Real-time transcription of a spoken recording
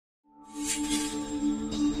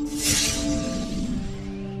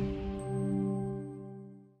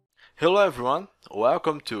Hello everyone,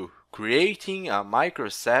 welcome to Creating a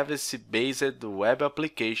Microservice-based Web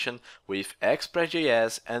Application with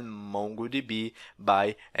Express.js and MongoDB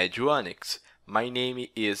by Eduonix. My name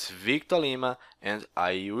is Victor Lima and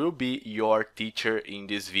I will be your teacher in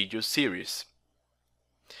this video series.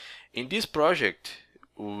 In this project,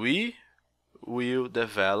 we will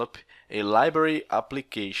develop a library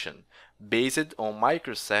application based on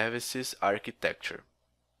microservices architecture.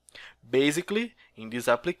 Basically, in this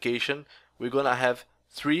application, we're gonna have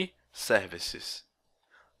three services.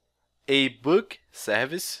 A book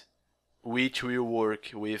service, which will work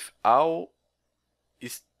with all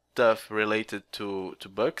stuff related to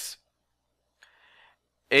books.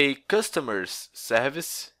 A customers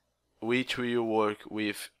service, which will work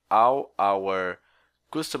with all our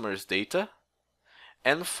customers' data.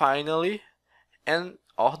 And finally, an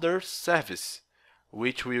order service,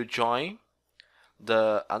 which will join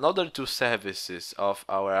another two services of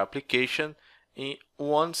our application in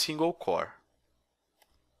one single core.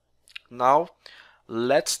 Now,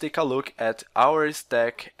 let's take a look at our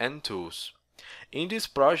stack and tools. In this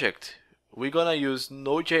project, we're gonna use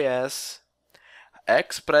Node.js,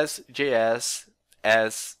 Express.js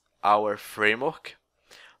as our framework,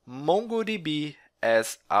 MongoDB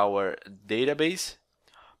as our database,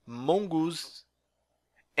 Mongoose,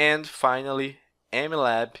 and finally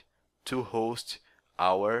mLAB to host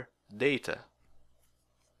our data.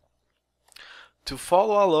 To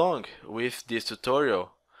follow along with this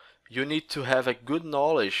tutorial, you need to have a good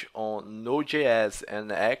knowledge on Node.js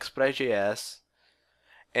and Express.js,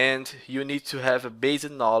 and you need to have a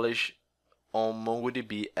basic knowledge on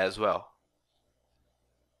MongoDB as well.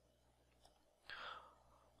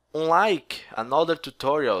 Unlike another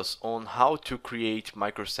tutorials on how to create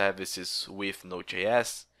microservices with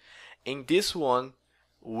Node.js, in this one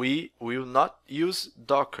we will not use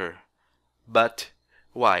Docker. But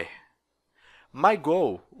why? My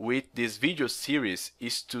goal with this video series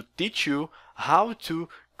is to teach you how to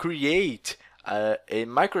create a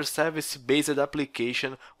microservice-based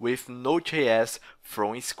application with Node.js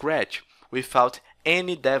from scratch without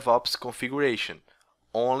any DevOps configuration,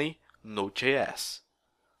 only Node.js.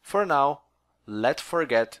 For now, let's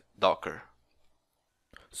forget Docker.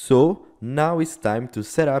 So now it's time to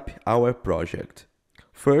set up our project.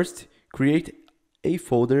 First, create a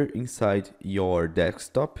folder inside your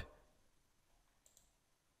desktop.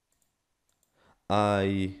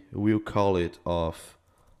 I will call it of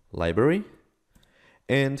library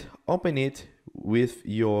and open it with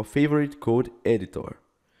your favorite code editor.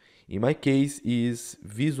 In my case is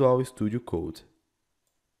Visual Studio Code.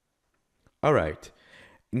 Alright,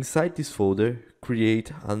 inside this folder,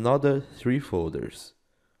 create another three folders.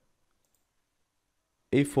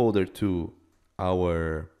 A folder to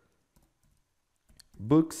our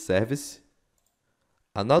book service,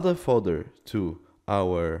 another folder to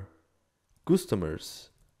our customers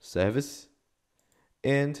service,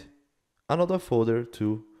 and another folder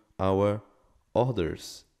to our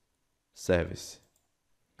orders service.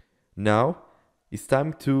 Now it's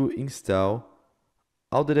time to install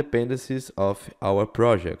all the dependencies of our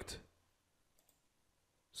project.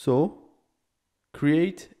 So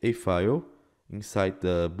create a file inside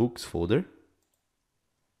the books folder.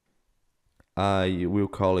 I will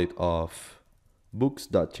call it of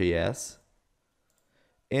books.js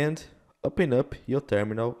and open up your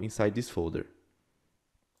terminal inside this folder.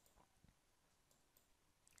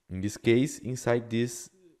 In this case, inside the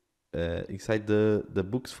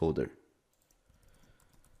books folder.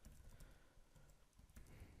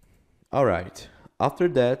 Alright, after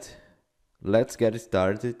that, let's get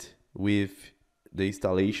started with the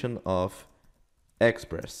installation of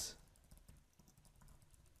Express.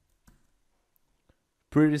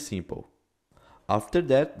 Pretty simple. After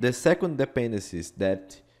that, the second dependencies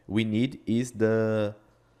that we need is the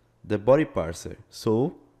body parser.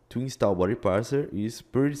 So to install body parser is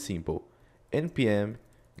pretty simple. npm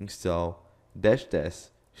install --dash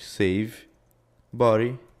save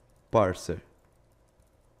body parser.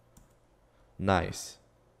 Nice.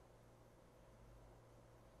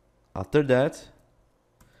 After that,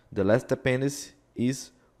 the last dependency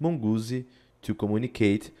is Mongoose to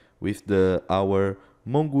communicate with our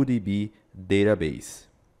MongoDB database.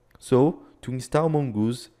 So to install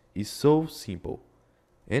Mongoose is so simple.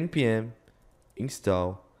 npm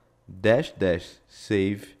install --dash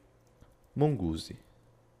save Mongoose.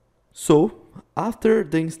 So after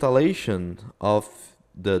the installation of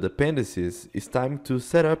the dependencies, it's time to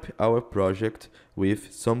set up our project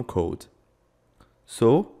with some code.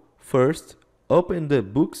 So first, open the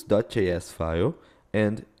books.js file,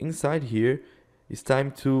 and inside here it's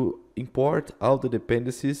time to import all the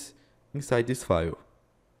dependencies inside this file.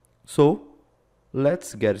 So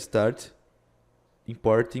let's get started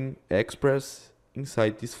importing Express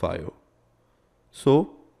inside this file.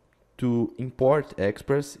 So to import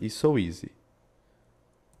Express is so easy.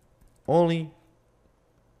 Only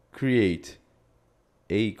create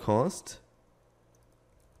a const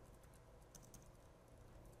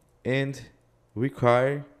and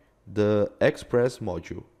require the Express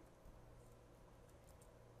module.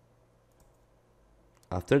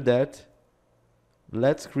 After that,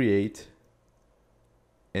 let's create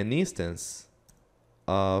an instance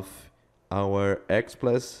of our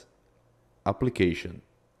Express application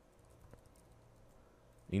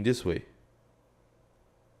in this way.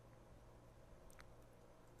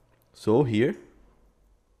 So here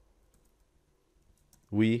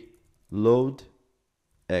we load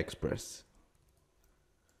Express.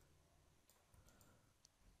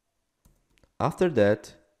 After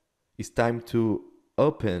that, it's time to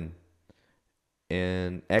open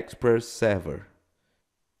an Express server.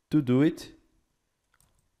 To do it,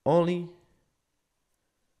 only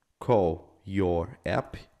call your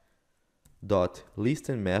app.listen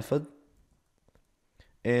method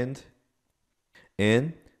and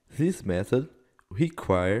this method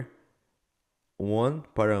require one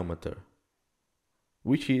parameter,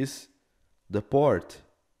 which is the port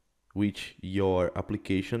which your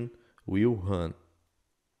application will run.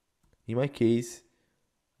 In my case,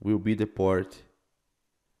 will be the port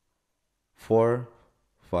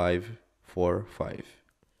 4545.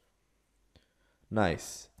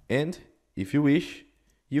 Nice. And if you wish,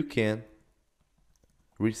 you can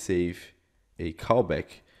receive a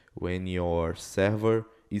callback when your server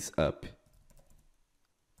is up.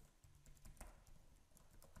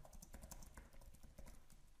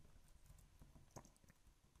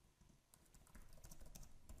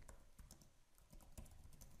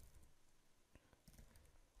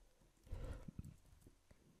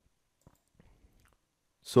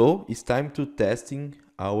 So it's time to testing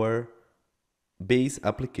our base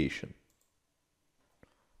application.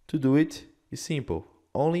 To do it is simple.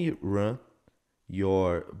 Only run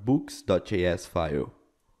your books.js file.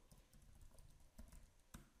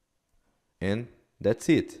 And that's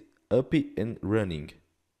it, up and running.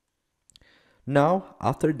 Now,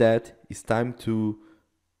 after that, it's time to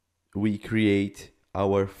we create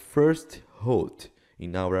our first host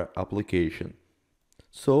in our application.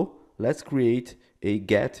 So let's create a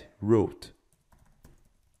get route.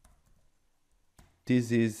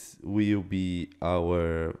 This will be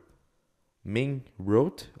our main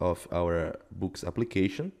route of our books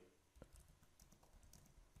application.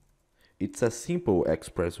 It's a simple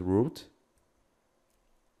Express route.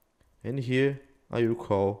 And here I will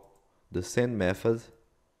call the send method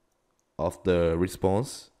of the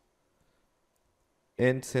response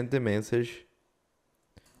and send the message.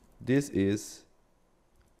 This is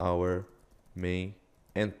our main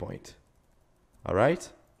endpoint.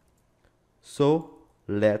 Alright? So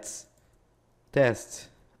let's test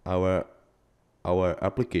our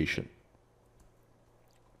application.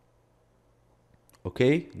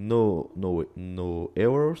 Okay, no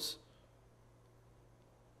errors.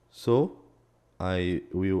 So I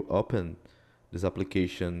will open this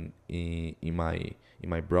application in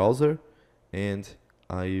my browser, and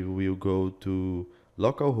I will go to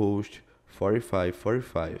localhost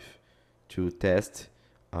 4545 to test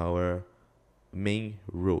our main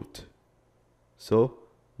route. So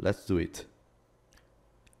let's do it.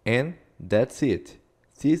 And that's it.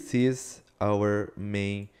 This is our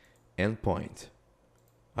main endpoint.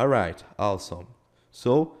 Alright, awesome.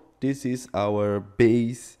 So this is our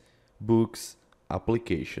base books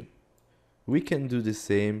application. We can do the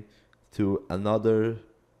same to another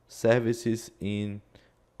services in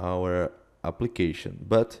our application,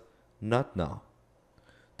 but not now.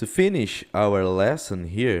 To finish our lesson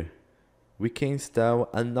here, we can install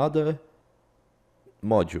another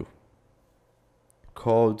module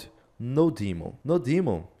called NoDaemon.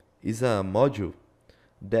 NoDaemon is a module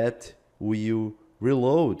that will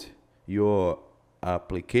reload your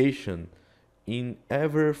application in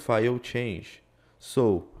every file change.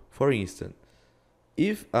 So, for instance,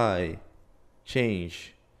 if I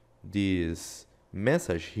change this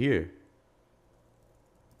message here,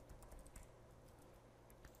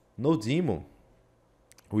 NoDaemon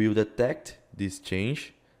will detect this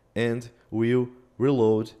change and will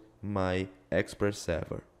reload my Express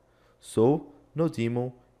server. So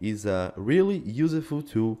NoDaemon is a really useful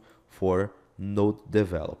tool for Node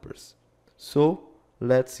developers. So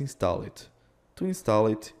let's install it. To install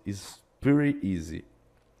it is pretty easy.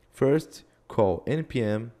 First, call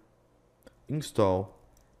npm install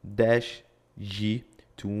 -g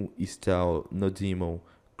to install NoDaemon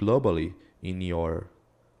globally in your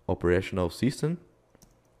operational system,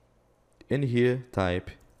 and here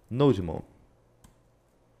type Nodemon.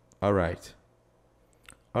 Alright.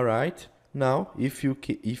 Now if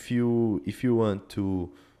you want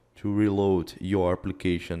to reload your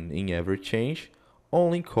application in every change,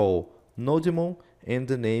 only call Nodemon and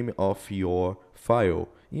the name of your file.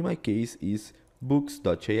 In my case is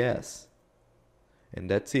books.js. And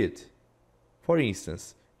that's it. For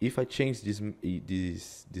instance, if I change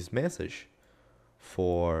this message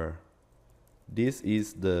for this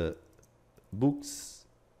is the books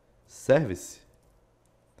service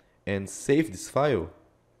and save this file,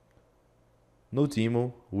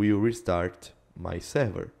 Nodemon will restart my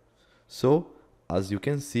server. So, as you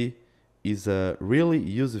can see, is a really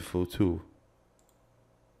useful tool.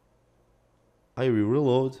 I will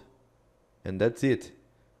reload, and that's it.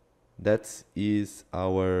 That is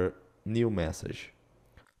our new message.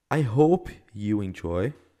 I hope you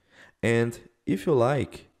enjoy, and if you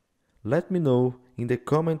like, let me know in the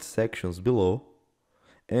comment sections below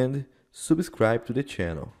and subscribe to the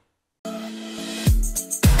channel.